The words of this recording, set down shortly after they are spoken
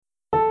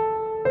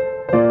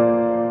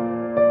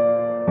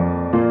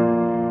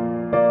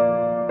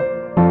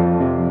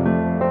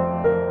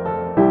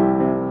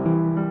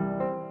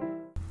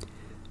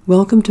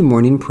Welcome to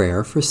morning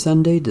prayer for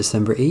Sunday,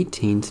 December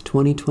 18th,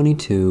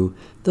 2022,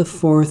 the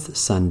fourth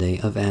Sunday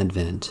of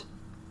Advent.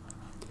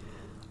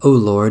 O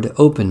Lord,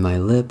 open my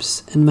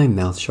lips, and my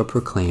mouth shall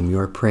proclaim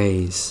your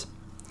praise.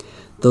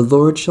 The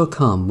Lord shall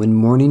come when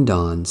morning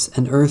dawns,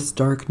 and earth's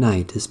dark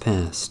night is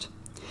past.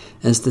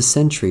 As the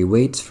sentry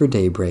waits for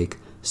daybreak,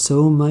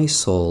 so my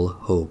soul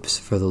hopes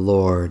for the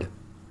Lord.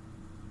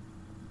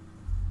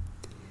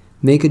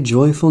 Make a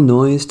joyful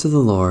noise to the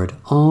Lord,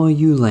 all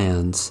you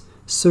lands.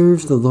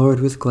 Serve the Lord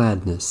with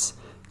gladness.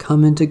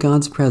 Come into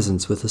God's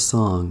presence with a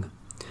song.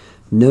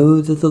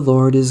 Know that the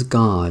Lord is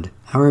God,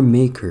 our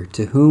Maker,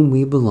 to whom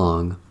we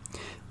belong.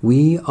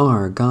 We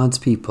are God's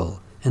people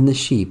and the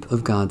sheep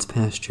of God's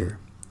pasture.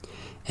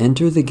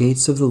 Enter the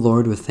gates of the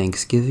Lord with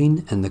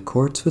thanksgiving and the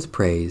courts with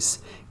praise.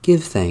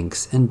 Give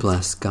thanks and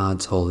bless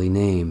God's holy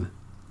name.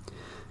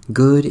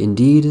 Good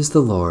indeed is the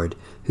Lord,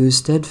 whose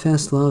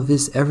steadfast love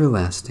is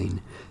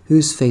everlasting,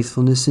 whose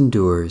faithfulness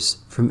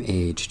endures from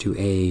age to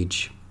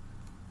age.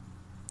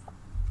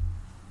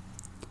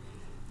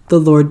 The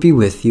Lord be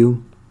with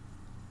you.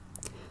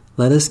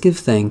 Let us give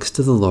thanks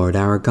to the Lord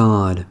our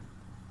God.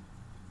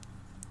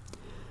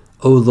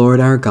 O Lord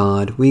our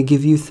God, we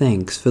give you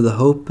thanks for the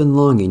hope and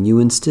longing you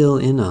instill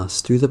in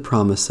us through the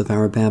promise of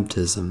our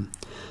baptism,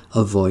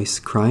 a voice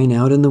crying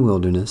out in the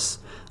wilderness,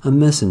 a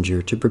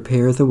messenger to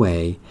prepare the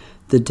way,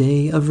 the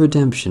day of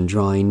redemption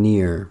drawing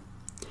near.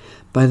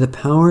 By the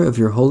power of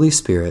your Holy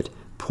Spirit,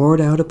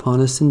 poured out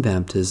upon us in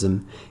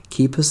baptism,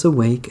 keep us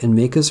awake and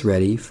make us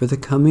ready for the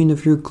coming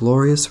of your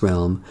glorious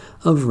realm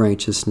of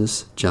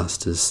righteousness,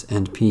 justice,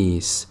 and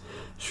peace.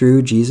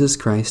 Through Jesus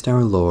Christ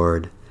our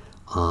Lord.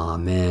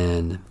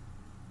 Amen.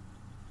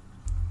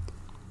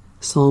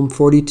 Psalm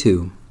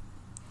 42.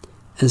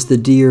 As the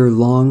deer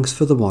longs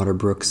for the water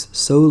brooks,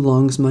 so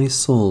longs my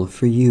soul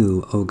for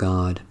you, O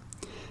God.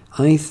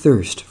 I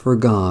thirst for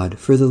God,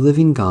 for the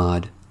living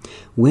God.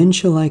 When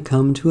shall I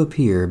come to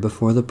appear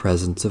before the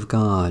presence of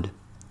God?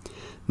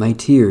 My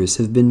tears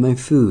have been my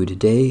food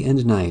day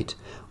and night,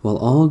 while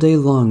all day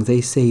long they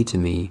say to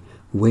me,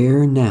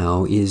 Where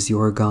now is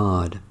your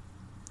God?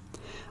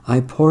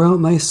 I pour out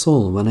my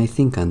soul when I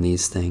think on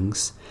these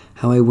things,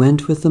 how I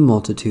went with the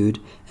multitude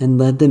and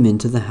led them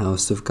into the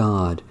house of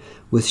God,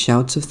 with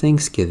shouts of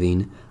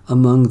thanksgiving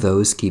among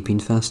those keeping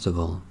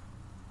festival.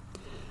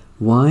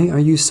 Why are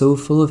you so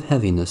full of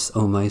heaviness,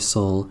 O my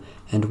soul,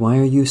 and why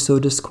are you so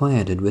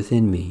disquieted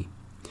within me?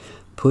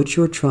 Put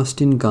your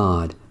trust in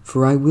God,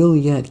 for I will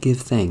yet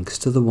give thanks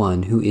to the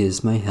one who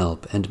is my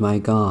help and my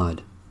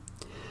God.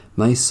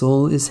 My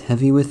soul is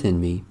heavy within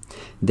me,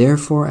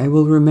 therefore I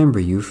will remember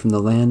you from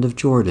the land of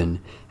Jordan,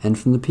 and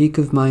from the peak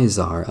of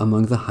Mizar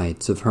among the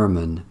heights of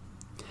Hermon.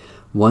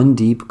 One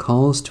deep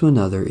calls to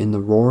another in the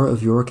roar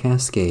of your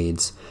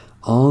cascades,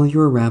 all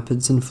your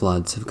rapids and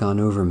floods have gone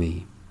over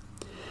me.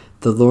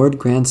 The Lord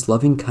grants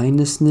loving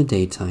kindness in the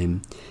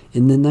daytime,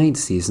 in the night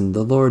season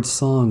the Lord's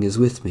song is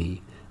with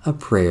me, a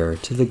prayer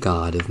to the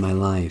God of my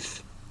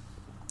life.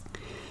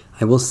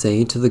 I will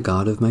say to the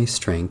God of my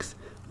strength,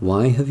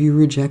 Why have you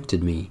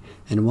rejected me,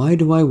 and why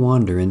do I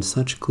wander in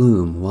such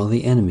gloom while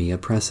the enemy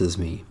oppresses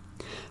me?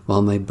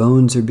 While my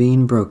bones are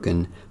being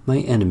broken, my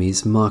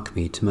enemies mock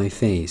me to my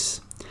face.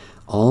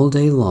 All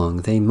day long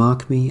they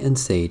mock me and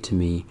say to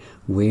me,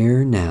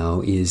 Where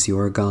now is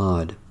your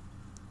God?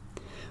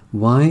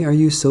 Why are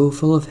you so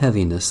full of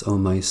heaviness, O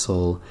my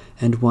soul,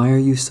 and why are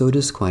you so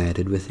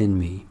disquieted within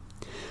me?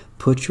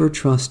 Put your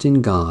trust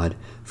in God,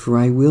 for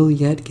I will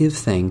yet give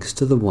thanks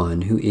to the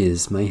one who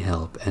is my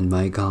help and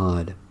my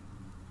God.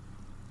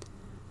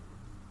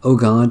 O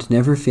God,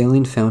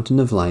 never-failing fountain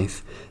of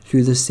life,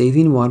 through the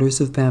saving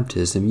waters of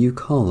baptism you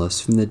call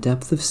us from the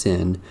depth of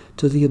sin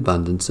to the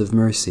abundance of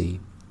mercy.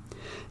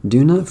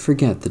 Do not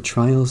forget the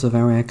trials of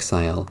our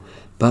exile,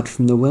 but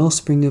from the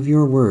wellspring of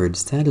your word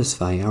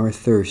satisfy our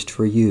thirst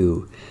for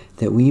you,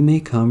 that we may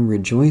come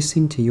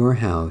rejoicing to your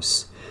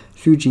house,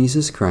 through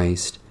Jesus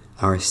Christ,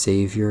 our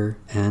Savior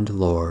and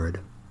Lord.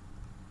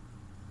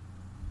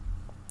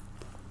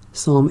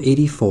 Psalm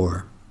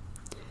 84.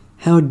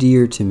 How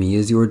dear to me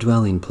is your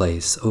dwelling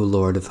place, O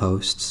Lord of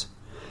hosts!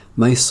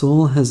 My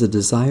soul has a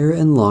desire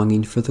and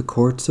longing for the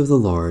courts of the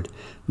Lord.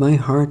 My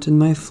heart and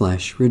my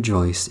flesh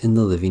rejoice in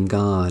the living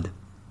God.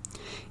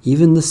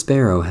 Even the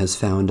sparrow has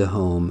found a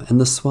home, and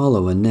the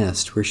swallow a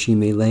nest where she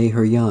may lay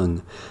her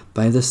young,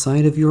 by the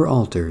side of your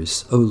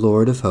altars, O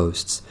Lord of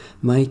hosts,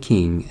 my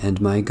King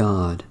and my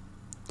God.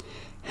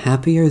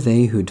 Happy are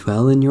they who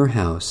dwell in your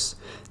house.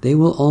 They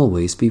will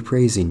always be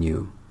praising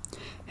you.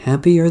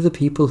 Happy are the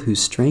people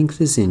whose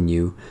strength is in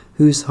you,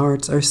 whose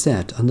hearts are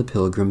set on the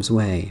pilgrim's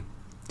way.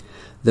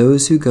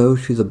 Those who go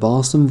through the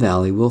balsam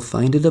valley will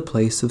find it a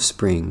place of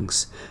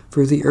springs,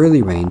 for the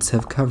early rains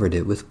have covered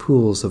it with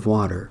pools of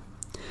water.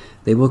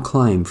 They will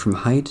climb from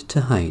height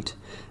to height,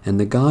 and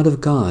the God of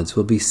gods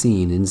will be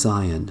seen in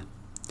Zion.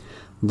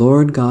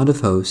 Lord God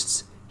of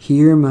hosts,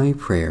 hear my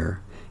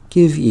prayer.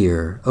 Give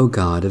ear, O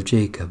God of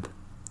Jacob.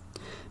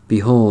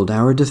 Behold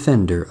our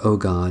defender, O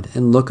God,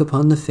 and look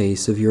upon the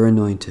face of your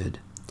anointed.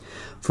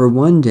 For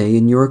one day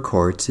in your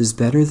courts is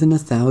better than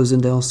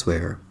 1,000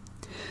 elsewhere.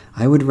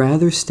 I would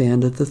rather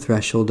stand at the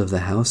threshold of the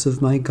house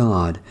of my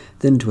God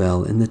than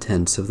dwell in the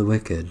tents of the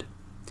wicked.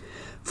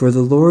 For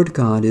the Lord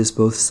God is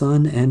both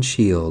sun and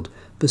shield,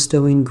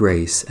 bestowing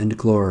grace and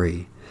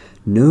glory.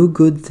 No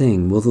good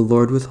thing will the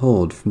Lord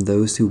withhold from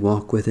those who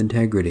walk with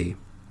integrity.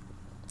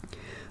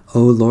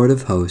 O Lord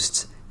of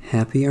hosts,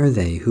 happy are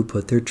they who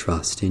put their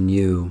trust in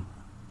you.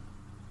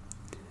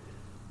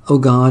 O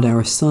God,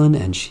 our sun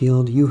and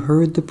shield, you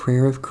heard the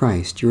prayer of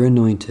Christ, your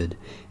anointed,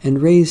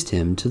 and raised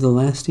him to the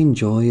lasting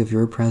joy of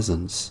your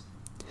presence.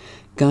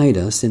 Guide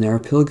us in our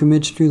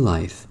pilgrimage through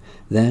life,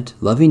 that,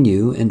 loving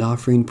you and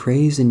offering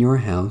praise in your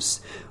house,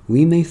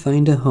 we may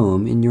find a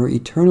home in your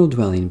eternal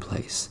dwelling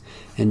place,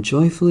 and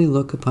joyfully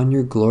look upon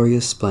your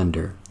glorious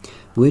splendor,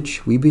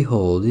 which we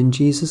behold in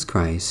Jesus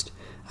Christ,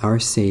 our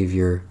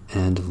Savior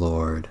and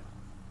Lord.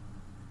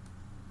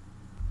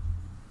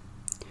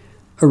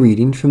 A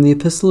reading from the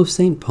Epistle of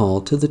St. Paul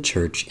to the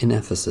Church in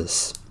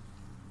Ephesus.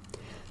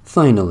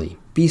 Finally,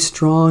 be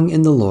strong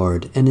in the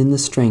Lord and in the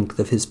strength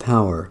of his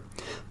power.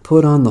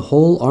 Put on the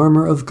whole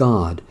armor of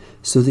God,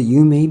 so that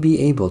you may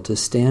be able to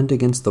stand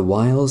against the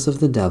wiles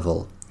of the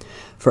devil.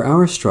 For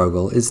our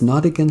struggle is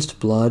not against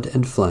blood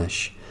and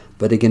flesh,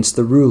 but against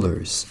the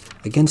rulers,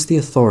 against the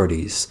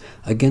authorities,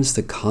 against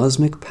the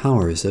cosmic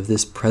powers of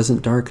this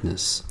present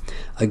darkness,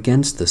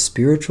 against the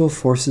spiritual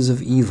forces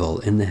of evil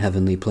in the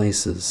heavenly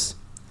places.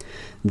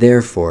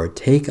 Therefore,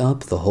 take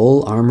up the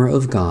whole armor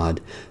of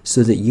God,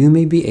 so that you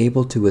may be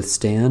able to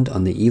withstand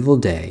on the evil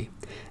day,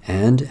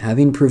 and,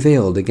 having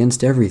prevailed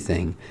against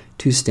everything,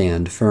 to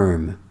stand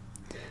firm.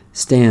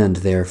 Stand,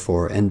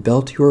 therefore, and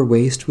belt your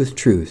waist with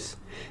truth,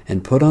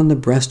 and put on the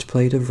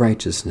breastplate of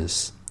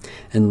righteousness,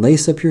 and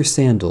lace up your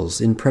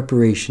sandals in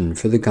preparation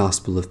for the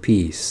gospel of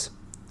peace.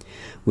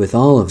 With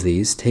all of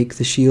these take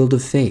the shield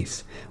of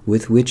faith,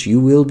 with which you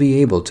will be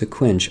able to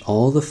quench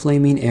all the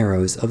flaming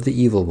arrows of the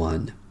evil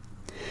one.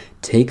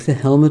 Take the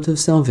helmet of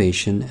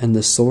salvation and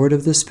the sword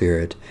of the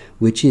Spirit,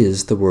 which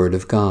is the Word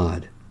of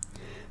God.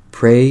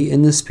 Pray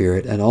in the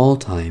Spirit at all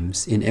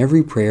times, in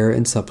every prayer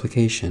and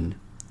supplication.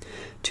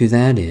 To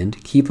that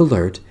end, keep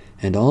alert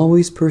and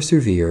always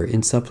persevere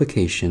in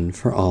supplication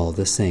for all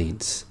the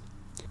saints.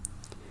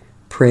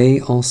 Pray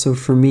also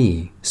for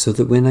me, so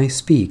that when I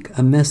speak,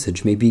 a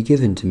message may be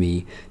given to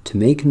me to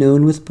make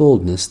known with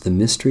boldness the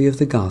mystery of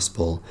the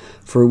gospel,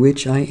 for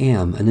which I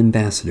am an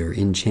ambassador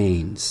in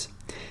chains.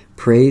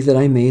 Pray that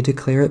I may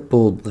declare it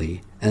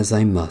boldly, as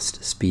I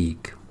must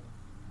speak.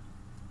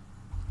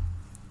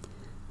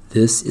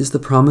 This is the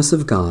promise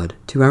of God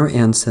to our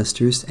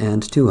ancestors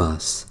and to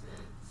us.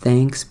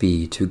 Thanks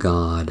be to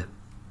God.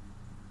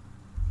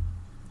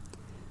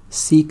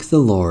 Seek the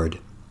Lord.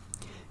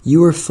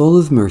 You are full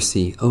of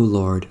mercy, O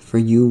Lord, for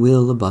you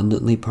will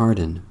abundantly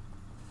pardon.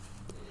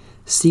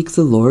 Seek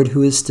the Lord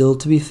who is still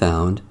to be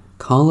found.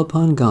 Call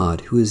upon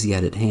God who is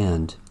yet at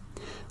hand.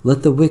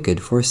 Let the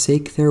wicked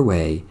forsake their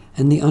way,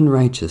 and the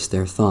unrighteous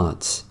their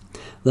thoughts.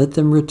 Let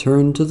them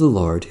return to the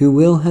Lord, who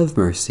will have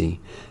mercy,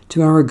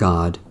 to our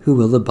God, who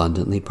will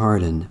abundantly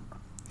pardon.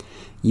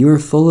 You are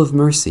full of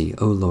mercy,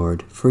 O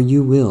Lord, for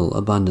you will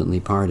abundantly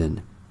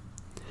pardon.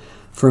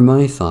 For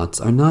my thoughts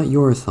are not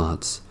your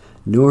thoughts,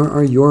 nor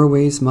are your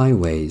ways my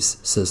ways,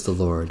 says the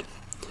Lord.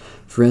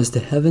 For as the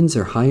heavens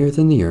are higher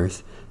than the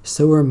earth,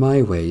 so are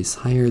my ways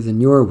higher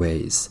than your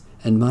ways,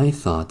 and my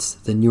thoughts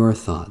than your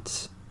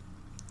thoughts.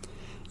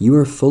 You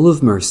are full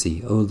of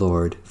mercy, O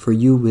Lord, for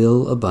you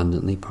will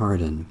abundantly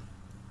pardon.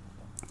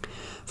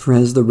 For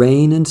as the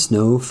rain and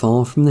snow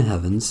fall from the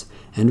heavens,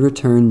 and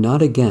return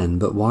not again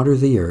but water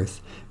the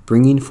earth,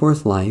 bringing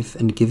forth life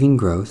and giving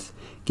growth,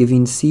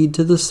 giving seed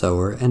to the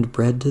sower and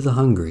bread to the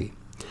hungry,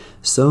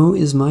 so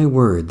is my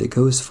word that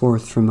goes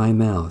forth from my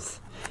mouth.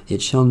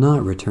 It shall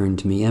not return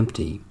to me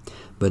empty,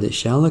 but it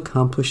shall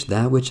accomplish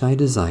that which I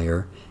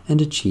desire,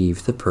 and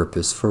achieve the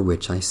purpose for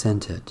which I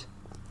sent it.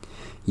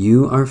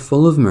 You are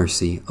full of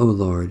mercy, O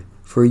Lord,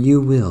 for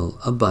you will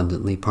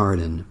abundantly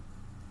pardon.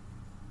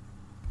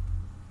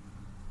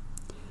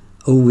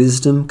 O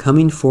wisdom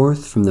coming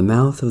forth from the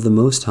mouth of the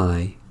Most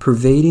High,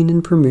 pervading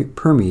and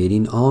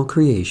permeating all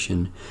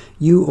creation,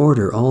 you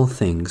order all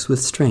things with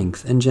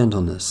strength and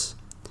gentleness.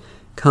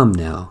 Come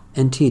now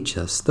and teach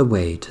us the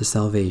way to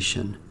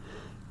salvation.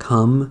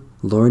 Come,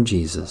 Lord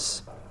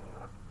Jesus.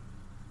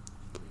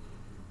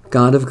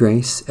 God of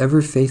grace,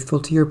 ever faithful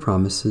to your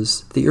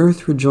promises, the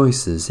earth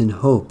rejoices in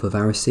hope of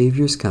our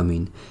Saviour's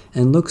coming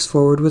and looks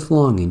forward with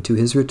longing to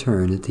his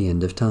return at the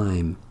end of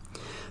time.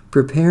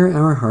 Prepare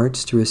our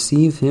hearts to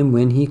receive him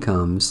when he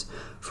comes,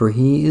 for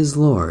he is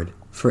Lord,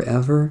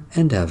 forever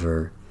and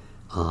ever.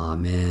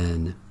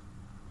 Amen.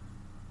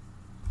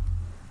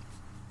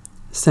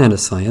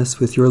 Satisfy us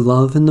with your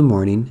love in the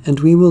morning,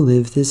 and we will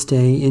live this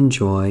day in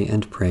joy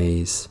and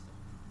praise.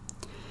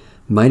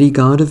 Mighty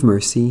God of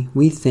mercy,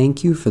 we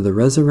thank you for the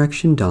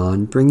resurrection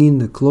dawn, bringing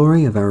the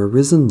glory of our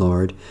risen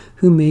Lord,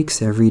 who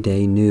makes every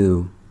day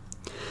new.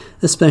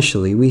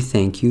 Especially we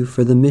thank you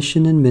for the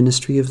mission and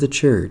ministry of the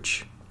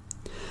Church,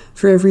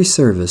 for every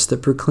service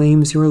that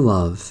proclaims your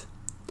love,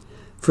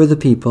 for the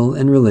people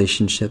and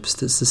relationships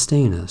that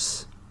sustain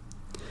us,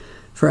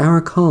 for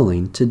our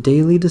calling to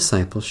daily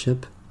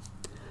discipleship,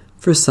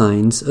 for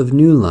signs of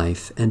new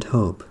life and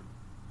hope.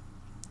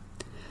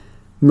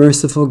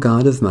 Merciful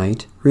God of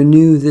might,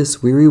 renew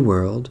this weary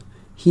world,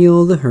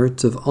 heal the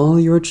hurts of all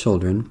your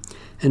children,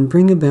 and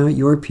bring about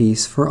your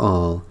peace for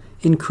all,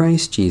 in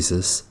Christ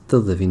Jesus, the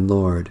living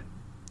Lord.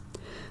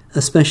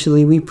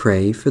 Especially we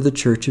pray for the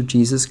Church of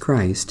Jesus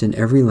Christ in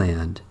every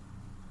land,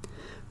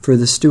 for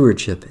the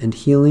stewardship and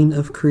healing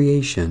of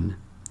creation,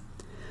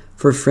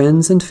 for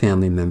friends and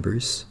family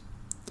members,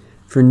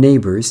 for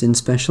neighbors in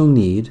special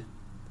need,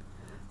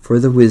 for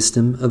the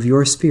wisdom of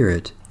your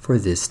Spirit for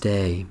this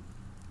day.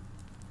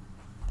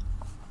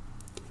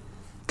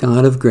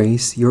 God of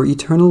grace, your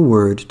eternal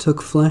word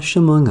took flesh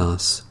among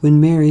us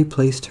when Mary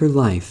placed her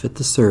life at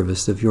the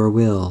service of your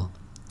will.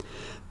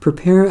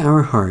 Prepare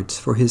our hearts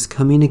for his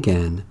coming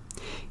again.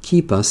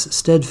 Keep us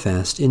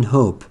steadfast in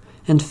hope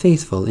and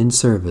faithful in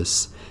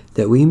service,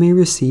 that we may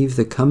receive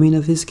the coming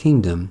of his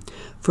kingdom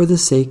for the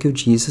sake of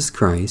Jesus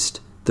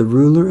Christ, the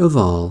ruler of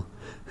all,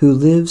 who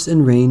lives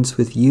and reigns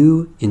with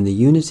you in the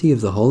unity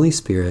of the Holy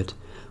Spirit,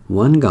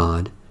 one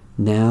God,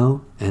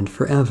 now and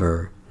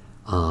forever.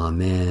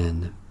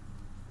 Amen.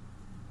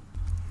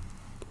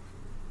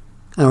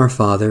 Our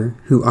Father,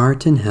 who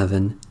art in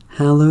heaven,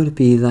 hallowed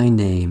be thy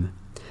name.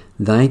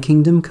 Thy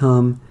kingdom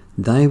come,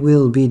 thy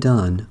will be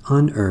done,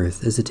 on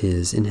earth as it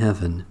is in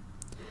heaven.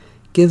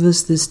 Give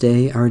us this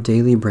day our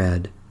daily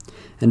bread,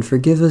 and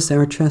forgive us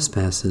our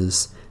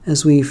trespasses,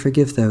 as we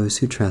forgive those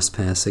who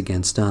trespass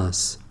against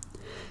us.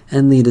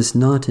 And lead us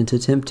not into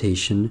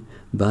temptation,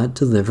 but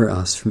deliver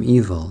us from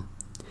evil.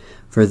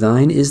 For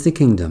thine is the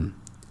kingdom,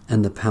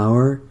 and the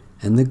power,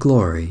 and the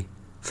glory,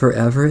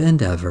 forever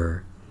and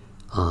ever.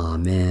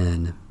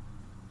 Amen.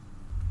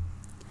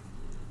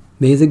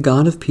 May the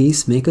God of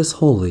peace make us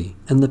holy,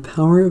 and the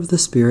power of the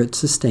Spirit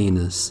sustain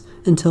us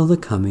until the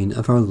coming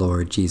of our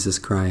Lord Jesus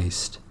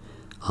Christ.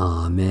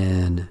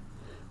 Amen.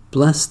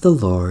 Bless the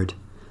Lord.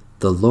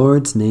 The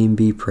Lord's name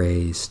be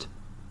praised.